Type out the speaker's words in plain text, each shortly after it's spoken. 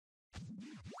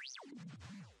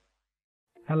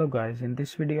Hello guys, in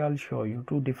this video I'll show you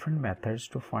two different methods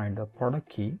to find the product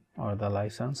key or the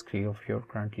license key of your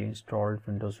currently installed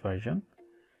Windows version.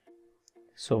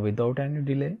 So without any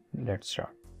delay, let's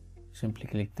start. Simply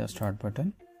click the start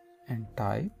button and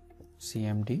type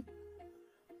cmd.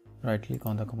 Right click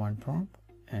on the command prompt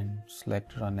and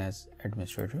select run as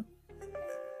administrator.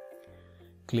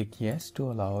 Click yes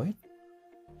to allow it,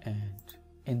 and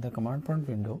in the command prompt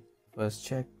window first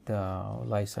check the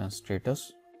license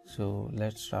status. So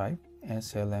let's type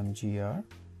slmgr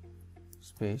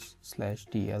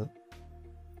 /dli.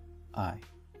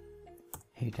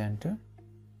 Hit enter.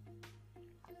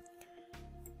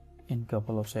 In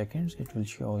couple of seconds it will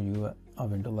show you a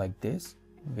window like this,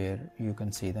 where you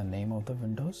can see the name of the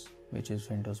Windows, which is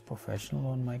Windows Professional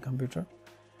on my computer,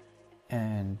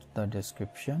 and the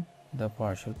description, the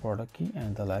partial product key,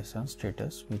 and the license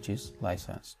status, which is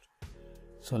licensed.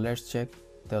 So let's check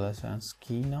the license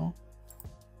key now,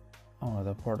 or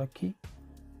the product key.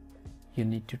 You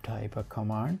need to type a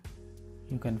command.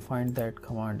 You can find that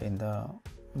command in the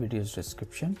video's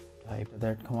description. Type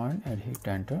that command and hit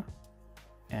enter,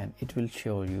 and it will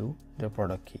show you the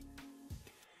product key.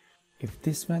 If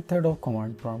this method of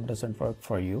command prompt doesn't work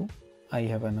for you, I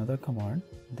have another command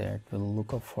that will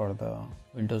look up for the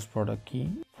Windows product key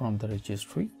from the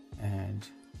registry, and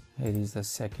here is the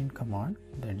second command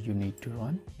that you need to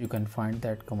run. You can find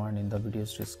that command in the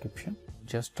video's description.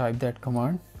 Just type that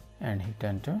command and hit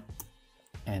enter,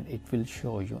 and it will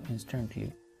show you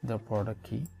instantly the product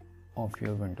key of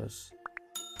your Windows.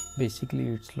 Basically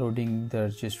it's loading the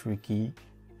registry key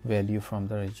value from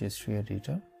the registry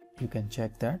editor. You can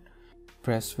check that.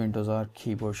 Press Windows R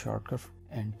keyboard shortcut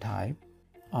and type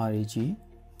reg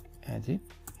edit,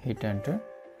 hit enter,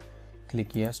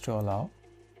 click yes to allow,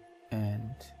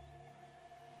 and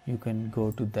you can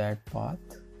go to that path,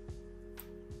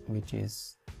 which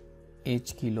is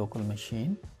H key local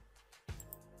machine,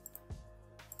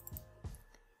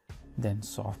 then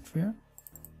software,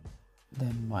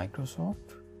 then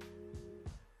Microsoft,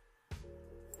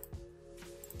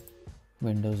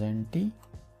 Windows NT,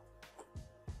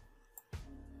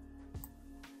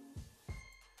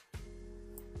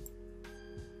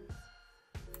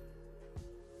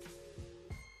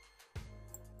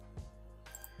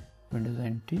 Windows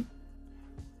NT.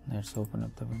 Let's open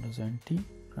up the Windows NT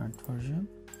current version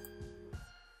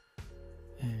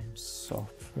and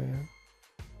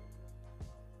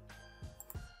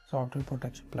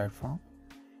SoftwareProtectionPlatform,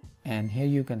 and here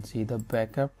you can see the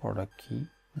backup product key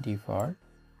default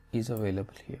is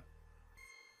available here.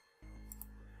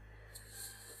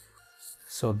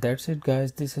 So that's it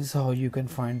guys, this is how you can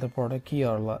find the product key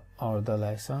or the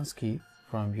license key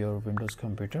from your Windows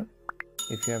computer.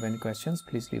 If you have any questions,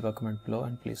 please leave a comment below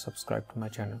and please subscribe to my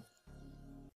channel.